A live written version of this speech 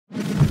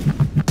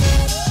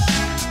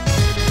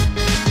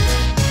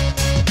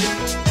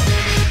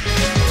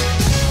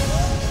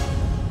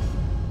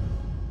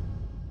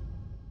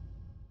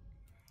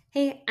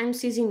I'm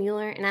Suzy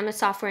Mueller, and I'm a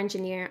software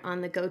engineer on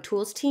the Go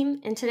Tools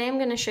team, and today I'm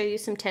going to show you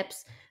some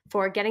tips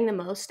for getting the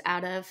most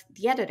out of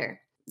the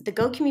editor. The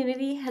Go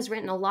community has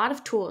written a lot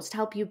of tools to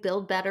help you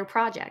build better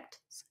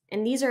projects,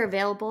 and these are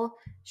available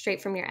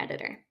straight from your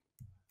editor.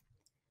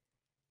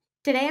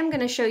 Today I'm going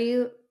to show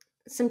you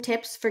some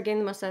tips for getting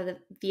the most out of the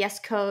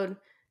VS Code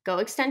Go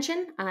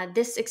extension.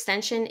 This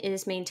extension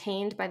is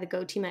maintained by the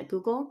Go team at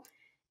Google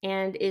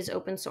and is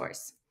open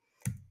source.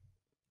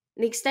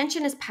 The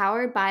extension is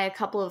powered by a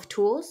couple of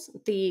tools,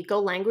 the Go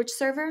language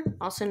server,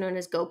 also known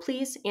as Go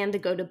Please, and the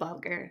Go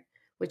debugger,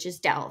 which is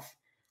Delve.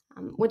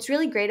 What's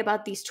really great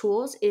about these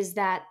tools is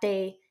that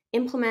they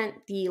implement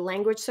the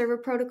language server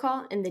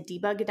protocol and the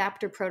debug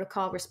adapter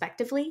protocol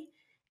respectively.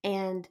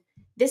 And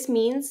this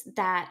means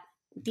that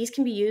these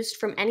can be used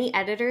from any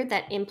editor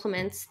that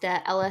implements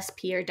the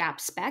LSP or DAP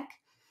spec.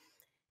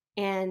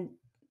 And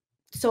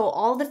so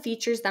all the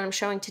features that I'm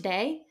showing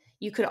today,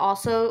 you could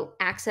also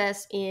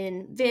access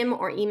in Vim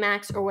or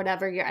Emacs or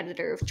whatever your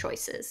editor of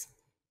choice is.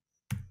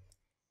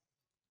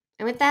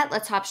 And with that,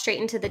 let's hop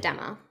straight into the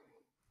demo.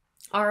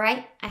 All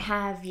right, I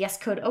have VS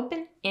Code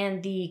open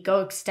and the Go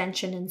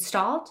extension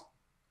installed.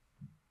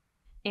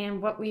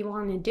 And what we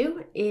want to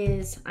do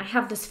is I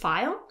have this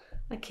file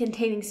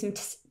containing some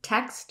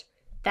text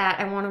that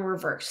I want to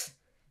reverse.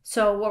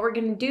 So what we're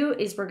going to do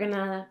is we're going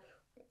to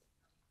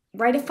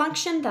write a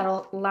function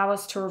that'll allow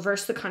us to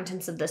reverse the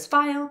contents of this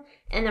file,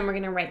 and then we're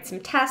going to write some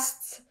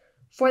tests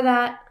for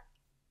that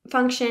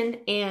function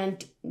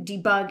and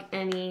debug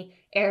any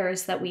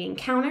errors that we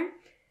encounter.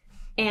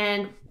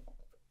 And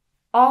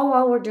all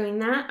while we're doing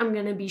that, I'm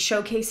going to be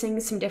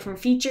showcasing some different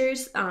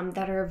features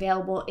that are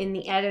available in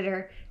the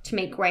editor to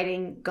make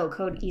writing Go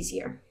code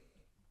easier.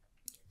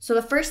 So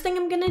the first thing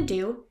I'm going to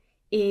do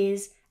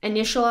is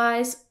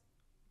initialize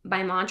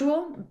my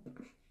module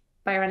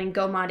by running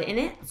go mod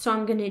init. So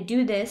I'm going to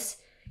do this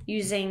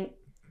using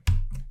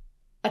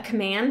a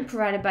command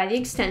provided by the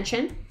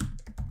extension.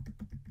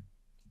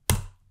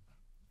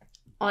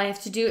 All I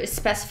have to do is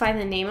specify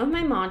the name of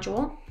my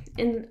module.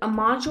 And a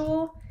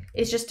module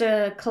is just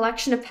a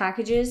collection of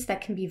packages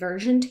that can be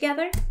versioned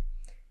together.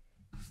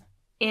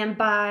 And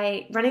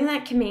by running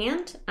that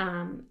command,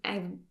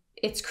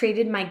 it's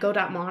created my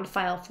go.mod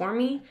file for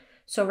me.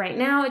 So right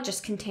now it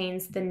just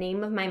contains the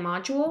name of my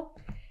module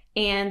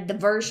and the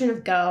version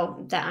of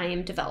Go that I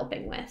am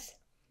developing with.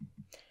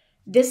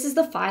 This is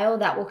the file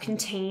that will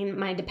contain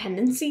my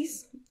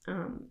dependencies,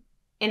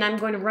 and I'm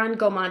going to run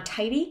go mod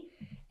tidy,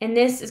 and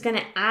this is going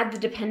to add the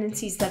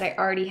dependencies that I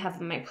already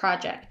have in my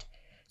project.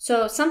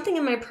 So something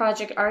in my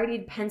project already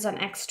depends on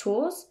X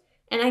tools,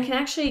 and I can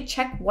actually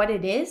check what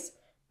it is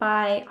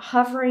by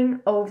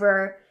hovering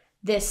over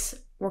this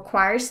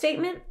require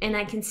statement, and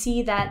I can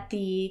see that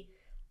the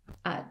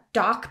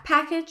doc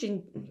package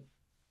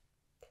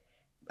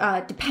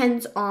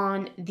depends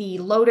on the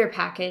loader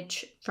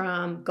package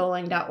from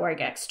golang.org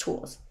X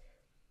tools.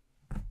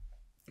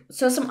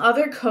 So some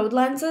other code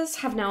lenses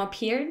have now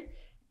appeared,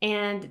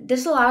 and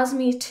this allows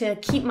me to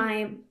keep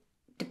my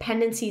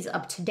dependencies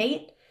up to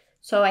date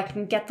so I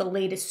can get the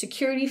latest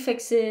security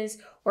fixes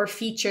or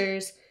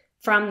features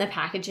from the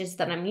packages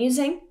that I'm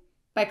using.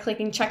 By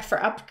clicking check for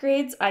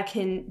upgrades, I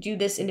can do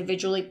this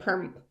individually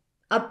per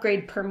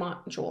upgrade per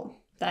module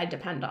that I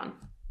depend on.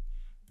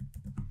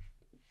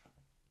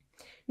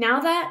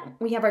 Now that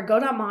we have our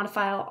go.mod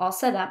file all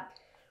set up,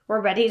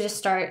 we're ready to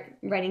start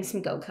writing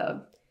some Go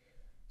code.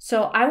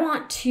 So I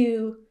want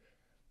to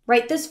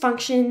write this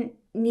function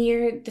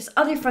near this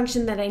other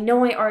function that I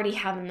know I already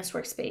have in this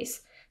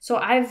workspace.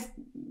 So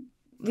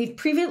we've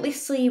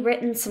previously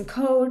written some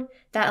code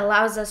that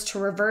allows us to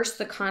reverse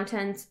the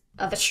contents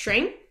of a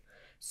string.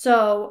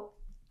 So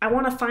I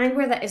want to find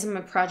where that is in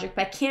my project,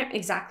 but I can't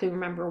exactly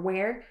remember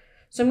where.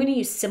 So I'm going to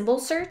use symbol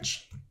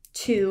search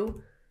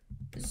to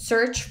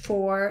search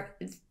for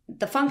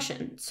the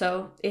function.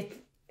 So if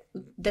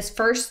this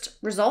first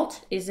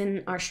result is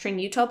in our string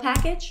util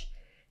package,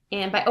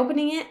 and by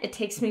opening it, it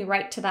takes me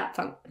right to that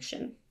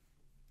function.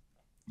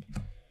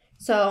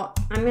 So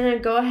I'm going to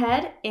go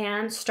ahead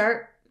and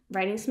start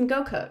writing some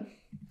Go code.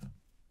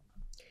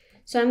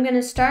 So I'm going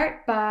to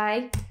start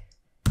by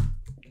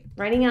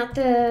writing out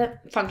the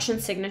function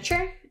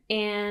signature,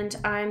 and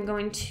I'm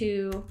going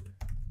to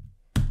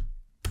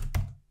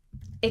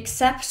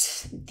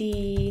accept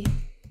the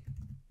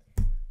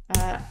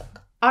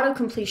auto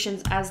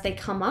completions as they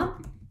come up.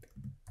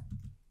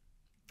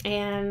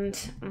 And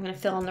I'm going to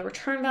fill in the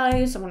return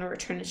values. I want to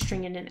return a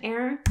string and an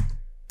error.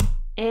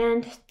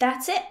 And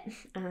that's it.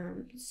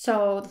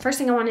 So the first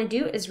thing I want to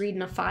do is read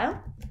in a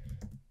file.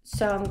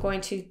 So I'm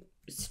going to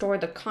store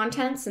the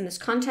contents in this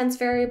contents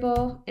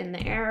variable in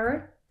the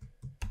error.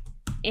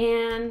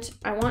 And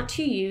I want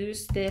to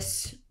use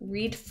this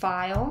read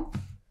file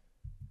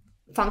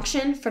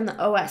function from the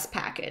OS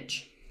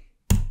package.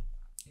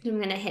 I'm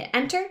going to hit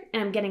enter,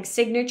 and I'm getting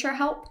signature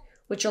help,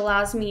 which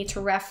allows me to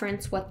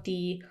reference what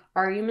the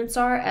arguments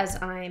are as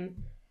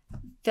I'm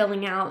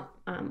filling out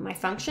my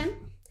function.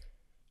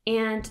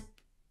 And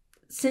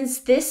since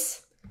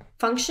this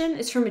function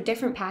is from a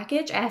different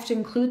package, I have to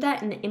include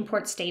that in the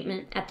import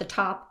statement at the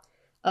top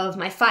of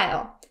my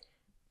file.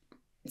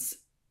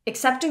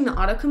 accepting the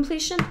auto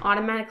completion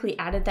automatically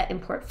added that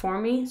import for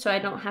me, so I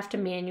don't have to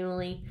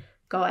manually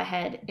go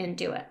ahead and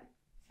do it.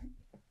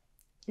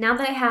 Now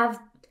that I have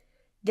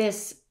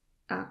this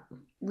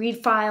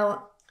read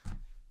file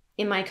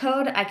in my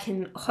code, I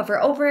can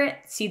hover over it,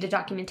 see the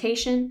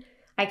documentation.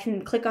 I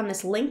can click on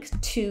this link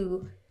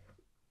to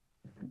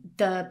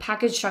the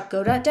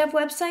package.go.dev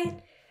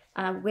website,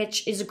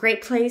 which is a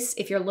great place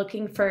if you're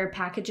looking for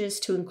packages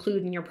to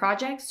include in your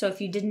project. So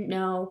if you didn't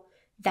know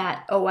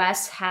that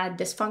OS had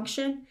this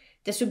function,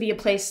 this would be a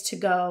place to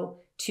go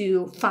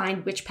to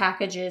find which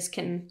packages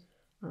can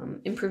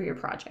improve your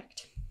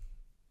project.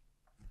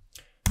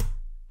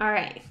 All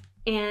right,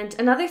 and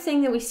another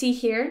thing that we see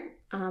here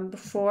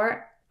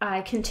before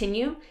I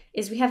continue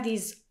is we have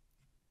these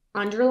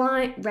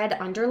red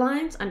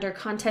underlines under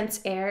contents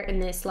error in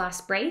this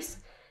last brace.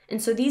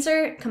 And so these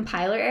are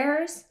compiler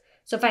errors.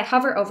 So if I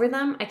hover over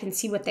them, I can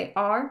see what they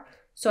are.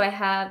 So I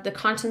have the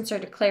contents are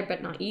declared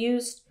but not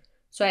used.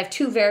 So I have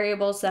two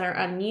variables that are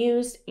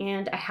unused,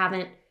 and I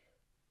haven't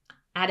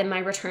added my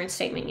return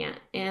statement yet.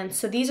 And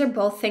so these are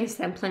both things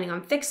that I'm planning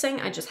on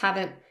fixing. I just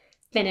haven't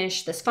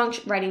finished this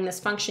function, writing this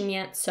function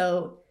yet,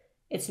 so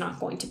it's not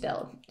going to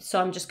build. So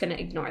I'm just going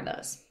to ignore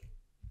those.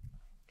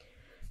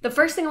 The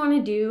first thing I want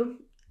to do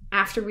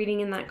after reading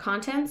in that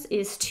contents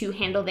is to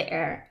handle the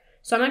error.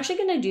 So I'm actually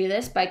going to do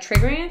this by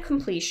triggering a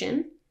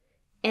completion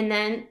and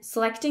then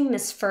selecting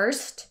this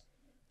first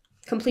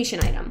completion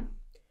item.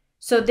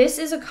 So this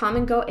is a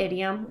common Go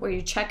idiom where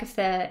you check if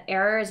the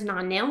error is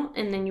non-nil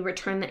and then you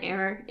return the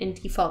error in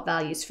default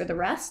values for the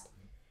rest.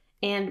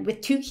 And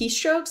with 2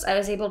 keystrokes, I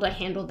was able to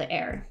handle the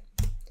error.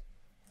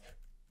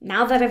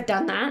 Now that I've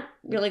done that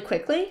really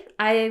quickly,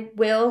 I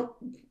will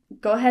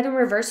go ahead and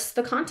reverse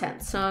the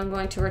content. So I'm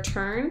going to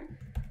return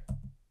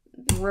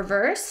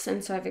reverse,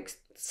 and so I've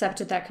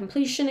accepted that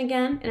completion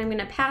again, and I'm going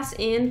to pass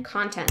in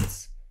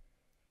contents.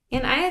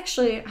 And I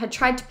actually had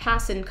tried to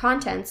pass in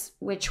contents,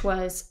 which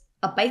was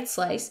a byte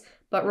slice,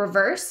 but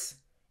reverse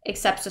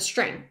accepts a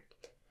string.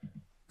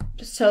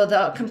 So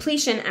the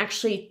completion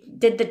actually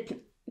did the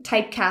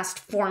typecast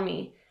for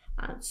me,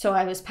 so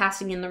I was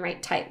passing in the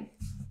right type.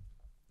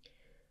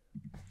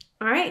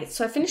 All right,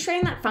 so I finished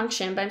writing that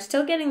function, but I'm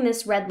still getting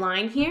this red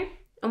line here.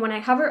 And when I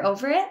hover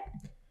over it,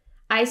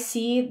 I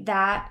see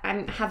that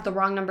I have the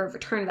wrong number of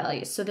return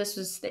values. So this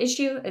was the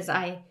issue, is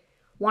I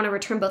want to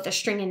return both a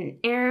string and an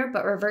error,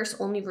 but reverse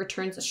only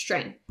returns a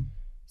string.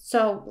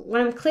 So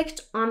when I'm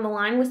clicked on the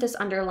line with this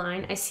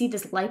underline, I see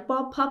this light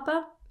bulb pop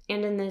up,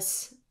 and in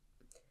this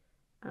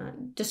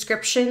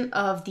description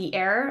of the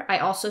error, I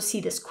also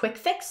see this quick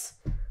fix.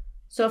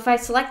 So if I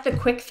select the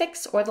quick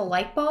fix or the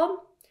light bulb,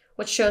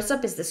 what shows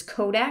up is this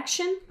code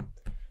action.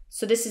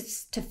 So this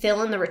is to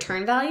fill in the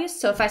return values.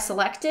 So if I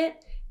select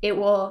it, it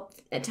will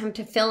attempt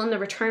to fill in the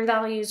return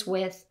values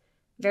with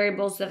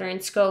variables that are in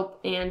scope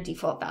and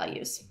default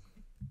values.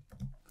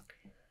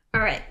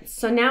 All right,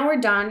 so now we're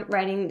done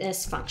writing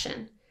this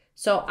function.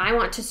 So I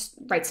want to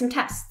write some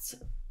tests.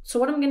 So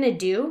what I'm going to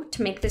do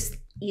to make this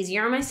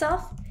easier on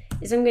myself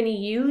is I'm going to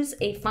use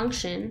a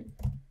function,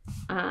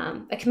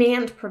 a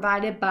command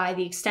provided by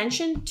the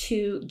extension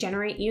to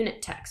generate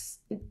unit tests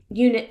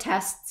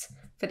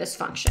for this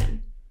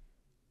function.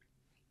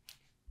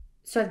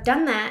 So I've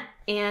done that,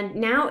 and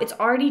now it's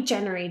already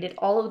generated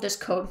all of this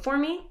code for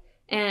me.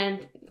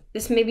 And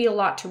this may be a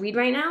lot to read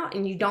right now,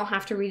 and you don't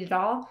have to read it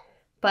all.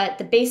 But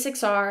the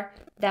basics are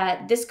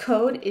that this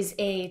code is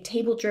a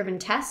table-driven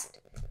test.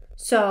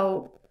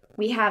 So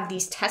we have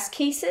these test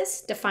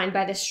cases defined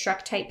by this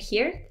struct type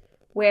here,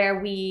 where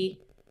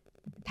we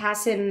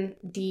pass in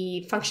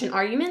the function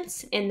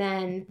arguments and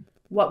then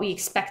what we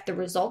expect the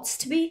results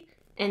to be.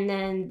 And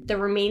then the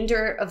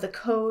remainder of the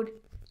code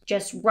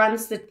just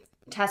runs the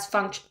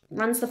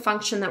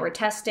function that we're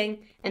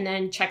testing and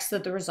then checks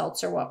that the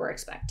results are what we're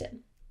expected.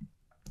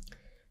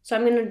 So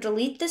I'm going to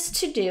delete this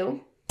to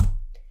do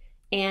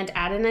and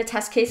add in a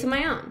test case of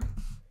my own.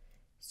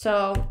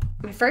 So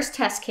my first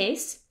test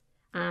case,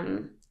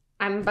 I'm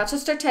about to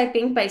start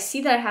typing, but I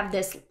see that I have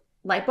this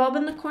light bulb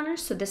in the corner.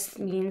 So this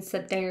means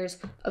that there's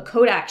a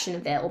code action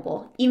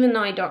available, even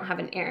though I don't have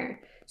an error.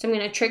 So I'm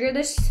going to trigger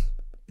this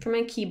from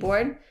my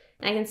keyboard.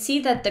 And I can see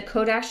that the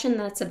code action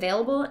that's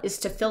available is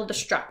to fill the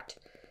struct.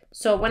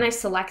 So when I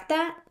select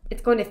that,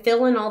 it's going to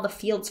fill in all the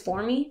fields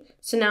for me.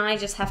 So now I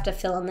just have to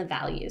fill in the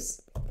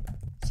values.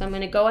 So I'm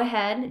going to go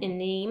ahead and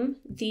name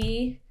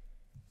the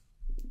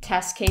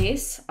test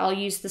case. I'll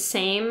use the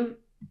same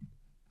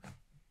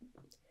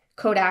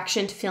code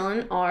action to fill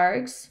in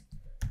args.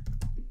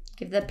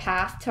 Give the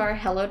path to our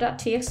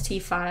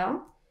hello.txt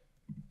file.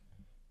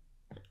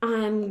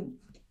 I'm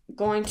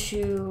going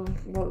to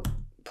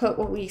put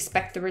what we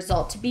expect the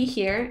result to be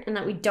here, and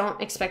that we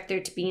don't expect there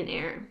to be an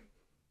error.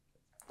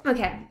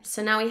 Okay,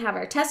 so now we have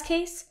our test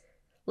case.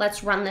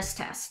 Let's run this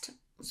test.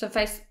 So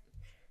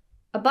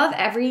above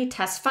every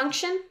test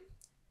function,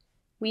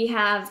 we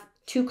have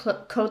 2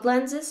 code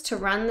lenses to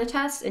run the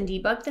test and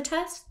debug the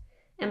test.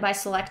 And by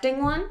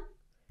selecting one,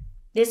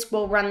 this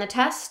will run the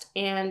test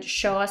and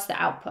show us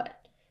the output.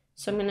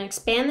 So I'm going to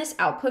expand this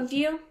output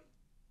view.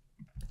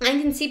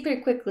 I can see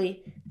pretty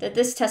quickly that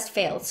this test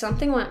failed.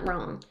 Something went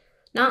wrong.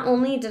 Not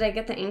only did I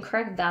get the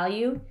incorrect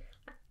value,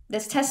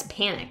 this test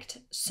panicked.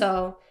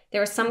 So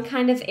there was some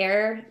kind of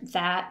error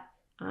that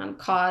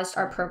caused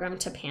our program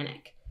to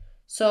panic.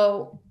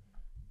 So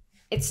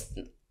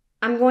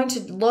I'm going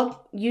to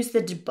use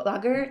the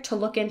debugger to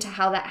look into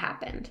how that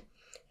happened.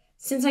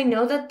 Since I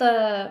know that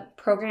the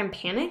program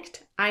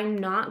panicked, I'm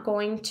not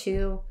going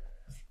to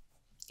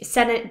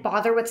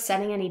bother with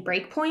setting any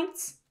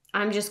breakpoints.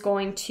 I'm just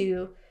going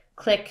to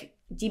click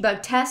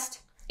debug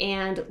test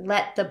and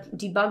let the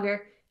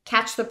debugger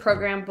catch the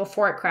program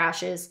before it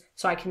crashes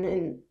so I can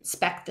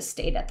inspect the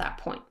state at that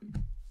point.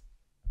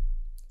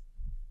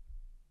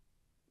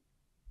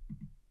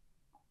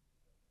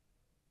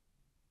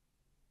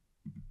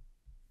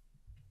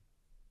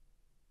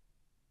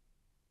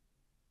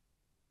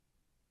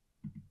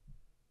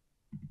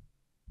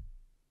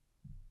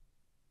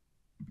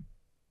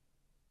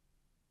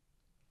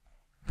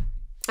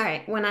 All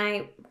right, when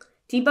I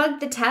debugged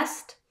the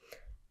test,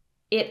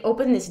 it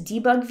opened this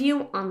debug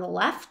view on the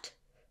left,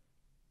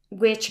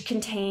 which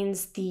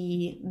contains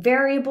the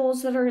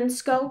variables that are in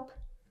scope,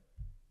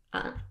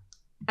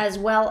 as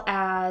well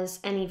as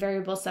any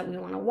variables that we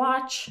want to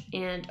watch,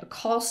 and a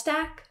call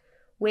stack,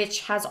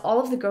 which has all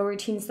of the Go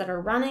routines that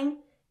are running,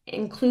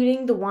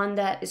 including the one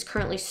that is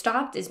currently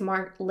stopped, is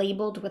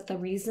labeled with the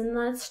reason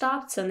that it's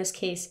stopped, so in this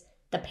case,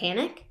 the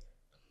panic.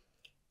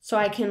 So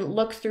I can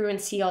look through and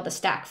see all the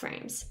stack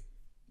frames.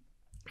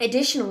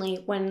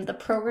 Additionally, when the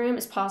program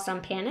is paused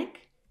on panic,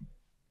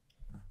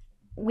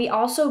 we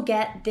also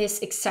get this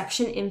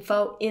exception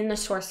info in the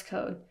source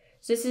code.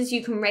 So this is,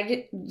 you can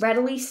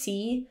readily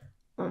see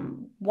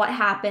what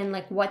happened,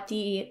 like what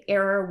the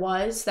error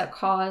was that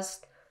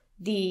caused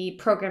the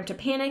program to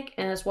panic,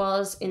 and as well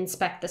as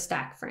inspect the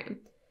stack frame.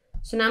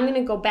 So now I'm going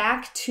to go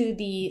back to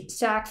the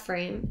stack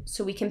frame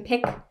so we can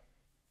pick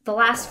the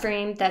last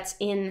frame that's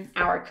in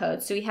our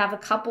code. So we have a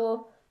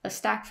couple of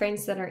stack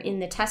frames that are in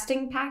the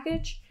testing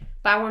package,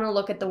 but I want to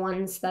look at the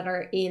ones that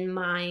are in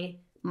my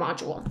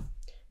module.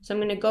 So I'm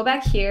going to go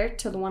back here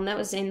to the one that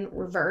was in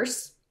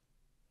reverse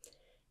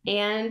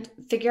and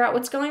figure out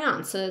what's going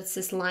on. So it's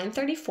this line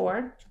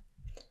 34.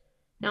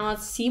 Now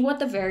let's see what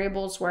the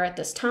variables were at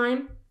this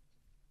time.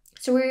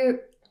 So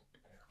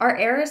our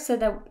error said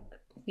that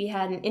we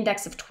had an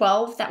index of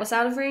 12 that was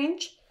out of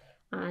range.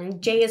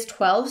 And J is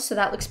 12, so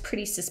that looks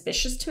pretty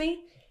suspicious to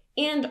me.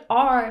 And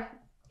R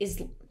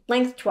is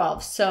length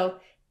 12. So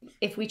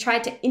if we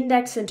tried to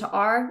index into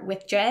R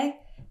with J,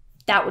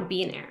 that would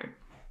be an error.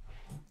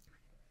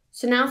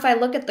 So now if I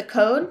look at the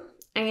code,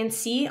 I can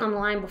see on the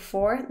line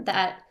before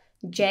that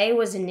J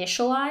was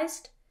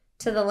initialized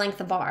to the length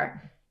of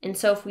R. And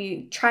so if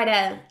we try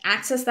to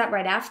access that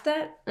right after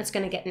that, it's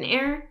going to get an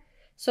error.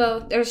 So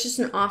there's just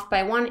an off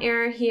by one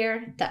error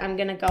here that I'm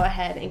going to go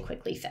ahead and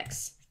quickly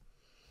fix.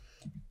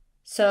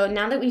 So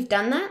now that we've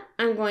done that,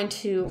 I'm going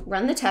to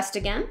run the test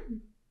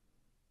again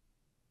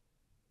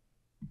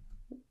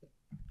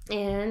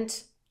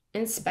and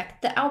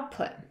inspect the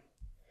output.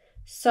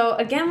 So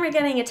again, we're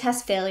getting a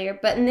test failure,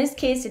 but in this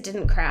case, it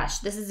didn't crash.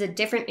 This is a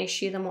different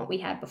issue than what we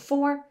had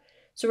before.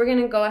 So we're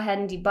going to go ahead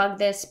and debug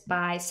this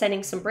by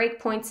setting some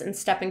breakpoints and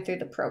stepping through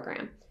the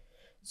program.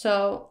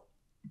 So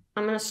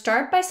I'm going to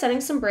start by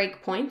setting some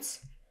breakpoints.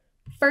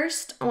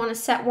 First, I want to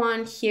set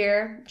one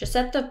here just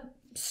at the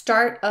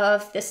start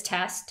of this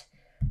test.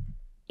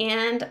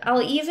 And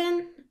I'll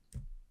even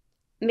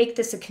make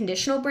this a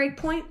conditional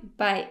breakpoint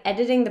by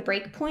editing the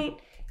breakpoint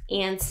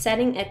and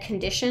setting a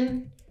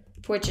condition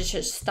for which it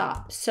should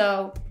stop.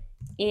 So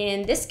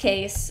in this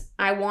case,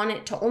 I want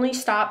it to only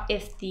stop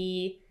if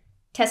the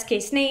test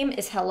case name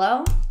is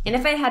hello. And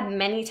if I had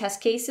many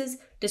test cases,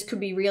 this could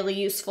be really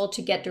useful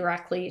to get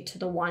directly to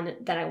the one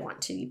that I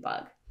want to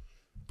debug.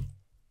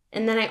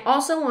 And then I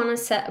also want to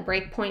set a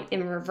breakpoint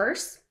in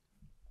reverse.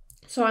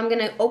 So I'm going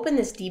to open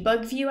this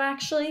debug view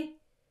actually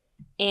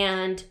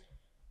and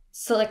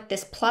select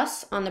this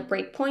plus on the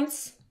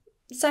breakpoints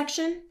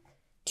section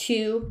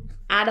to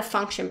add a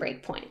function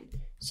breakpoint.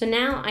 So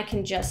now I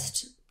can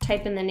just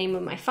type in the name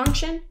of my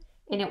function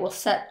and it will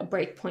set a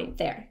breakpoint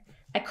there.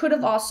 I could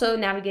have also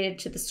navigated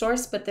to the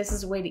source, but this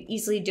is a way to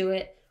easily do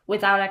it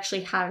without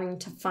actually having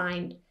to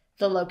find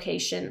the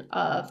location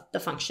of the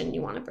function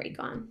you want to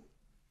break on.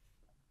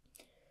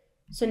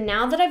 So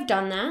now that I've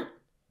done that,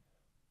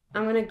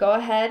 I'm going to go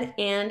ahead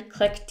and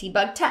click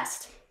debug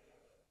test.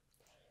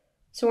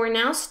 So we're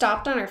now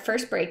stopped on our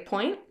first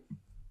breakpoint,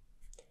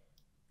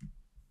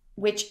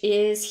 which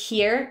is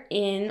here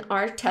in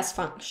our test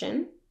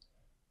function.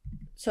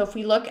 So if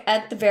we look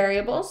at the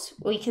variables,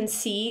 we can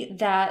see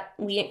that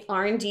we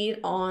are indeed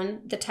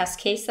on the test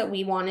case that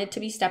we wanted to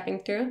be stepping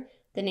through.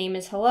 The name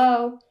is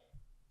hello.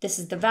 This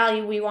is the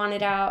value we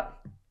wanted out.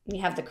 We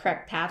have the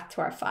correct path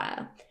to our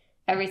file.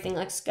 Everything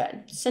looks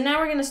good. So now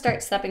we're going to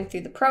start stepping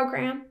through the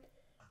program.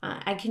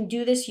 I can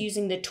do this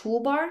using the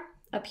toolbar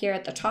up here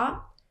at the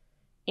top.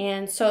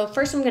 And so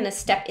first I'm going to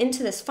step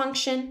into this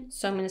function.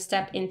 So I'm going to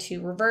step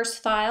into reverse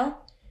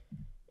file.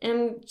 And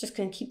I'm just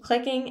going to keep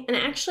clicking. And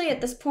actually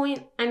at this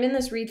point, I'm in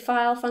this read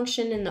file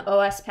function in the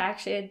OS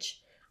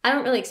package. I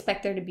don't really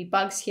expect there to be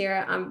bugs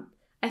here.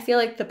 I feel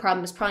like the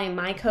problem is probably in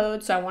my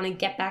code, so I want to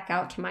get back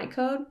out to my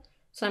code.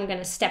 So I'm going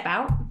to step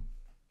out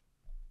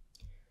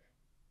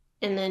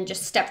and then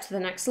just step to the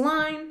next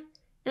line.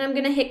 And I'm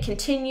going to hit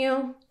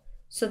continue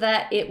so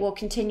that it will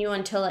continue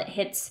until it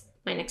hits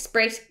my next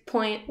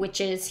breakpoint, which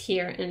is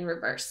here in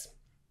reverse.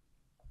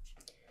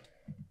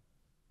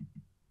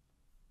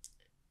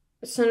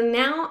 So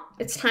now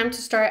it's time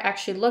to start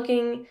actually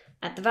looking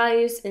at the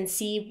values and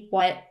see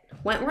what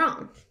went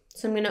wrong.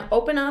 So I'm going to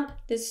open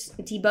up this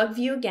debug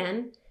view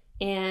again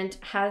and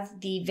have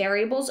the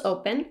variables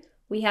open.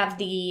 We have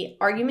the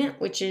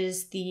argument, which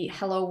is the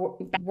hello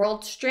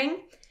world string.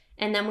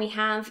 And then we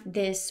have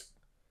this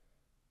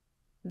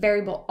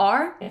variable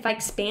r. If I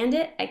expand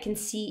it, I can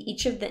see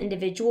each of the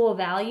individual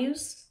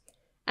values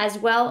as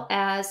well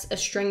as a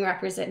string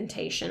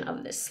representation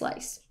of this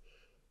slice.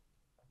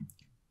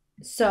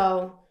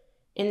 So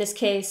in this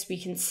case,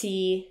 we can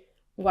see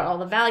what all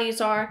the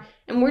values are,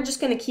 and we're just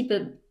going to keep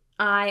an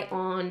eye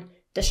on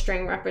the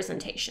string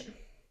representation.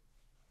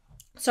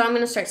 So I'm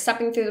going to start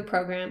stepping through the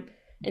program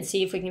and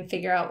see if we can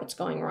figure out what's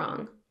going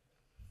wrong.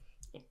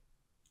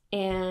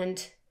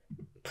 And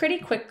pretty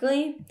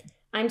quickly,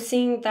 I'm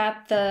seeing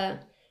that the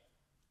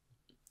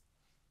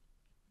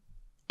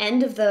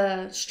end of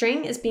the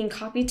string is being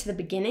copied to the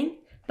beginning,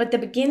 but the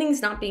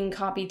beginning's not being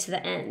copied to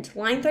the end.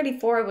 Line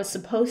 34 was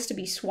supposed to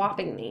be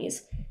swapping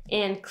these,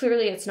 and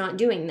clearly it's not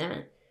doing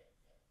that.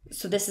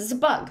 So this is a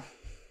bug.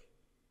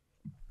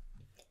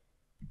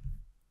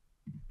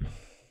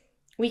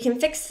 We can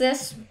fix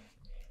this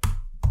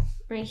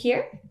right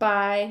here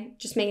by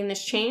just making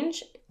this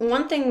change.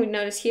 One thing we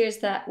notice here is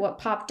that what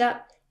popped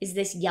up is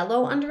this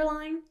yellow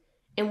underline.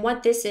 And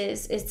what this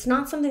is, it's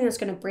not something that's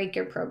going to break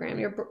your program.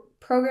 Your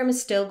program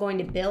is still going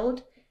to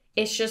build.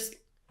 It's just,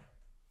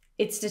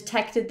 it's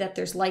detected that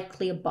there's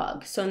likely a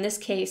bug. So in this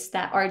case,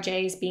 that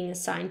RJ is being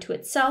assigned to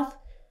itself,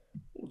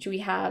 which we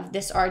have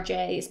this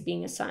RJ is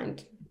being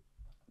assigned.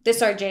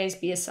 This RJ is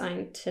being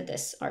assigned to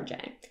this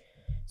RJ.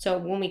 So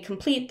when we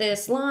complete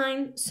this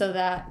line so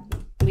that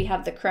we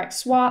have the correct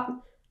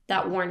swap,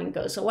 that warning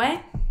goes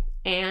away.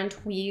 And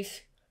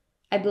we've,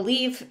 I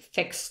believe,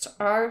 fixed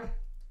our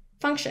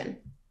function.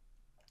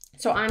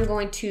 So I'm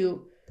going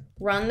to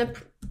run the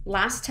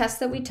last test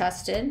that we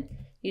tested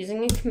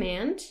using a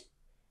command,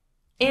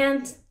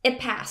 and it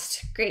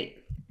passed.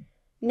 Great.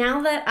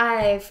 Now that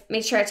I've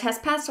made sure our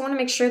test passed, I want to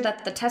make sure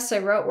that the tests I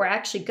wrote were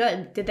actually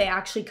good. Did they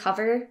actually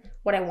cover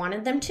what I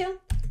wanted them to?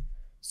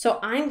 So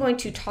I'm going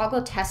to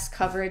toggle test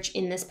coverage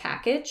in this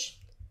package.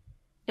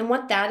 And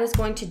what that is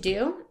going to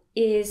do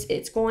is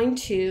it's going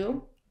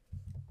to,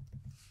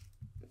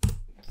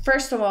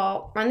 first of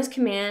all, run this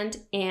command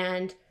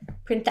and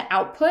print the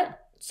output.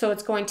 So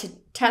it's going to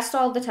test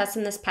all the tests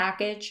in this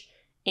package,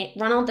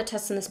 run all the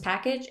tests in this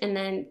package, and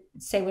then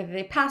say whether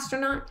they passed or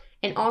not,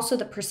 and also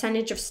the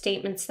percentage of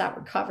statements that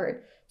were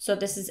covered. So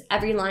this is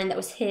every line that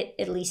was hit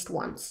at least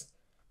once.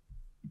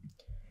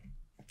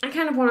 I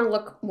kind of want to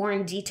look more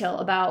in detail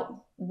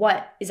about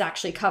what is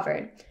actually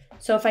covered.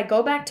 So if I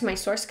go back to my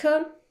source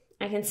code,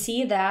 I can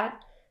see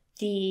that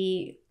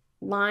the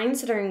lines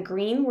that are in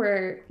green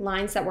were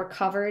lines that were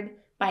covered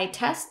by a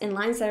test, and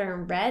lines that are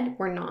in red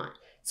were not.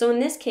 So in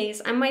this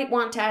case, I might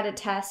want to add a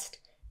test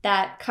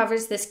that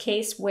covers this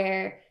case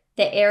where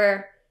the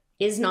error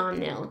is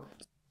non-nil.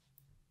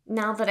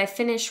 Now that I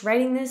finished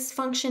writing this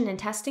function and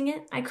testing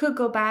it, I could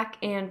go back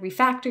and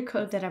refactor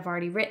code that I've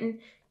already written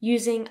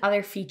using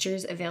other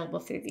features available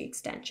through the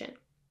extension.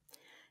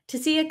 To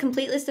see a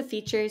complete list of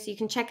features, you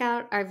can check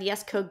out our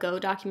VS Code Go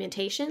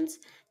documentations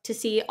to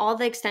see all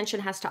the extension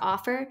has to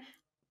offer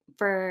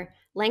for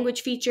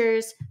language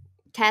features,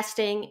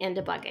 testing, and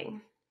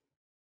debugging.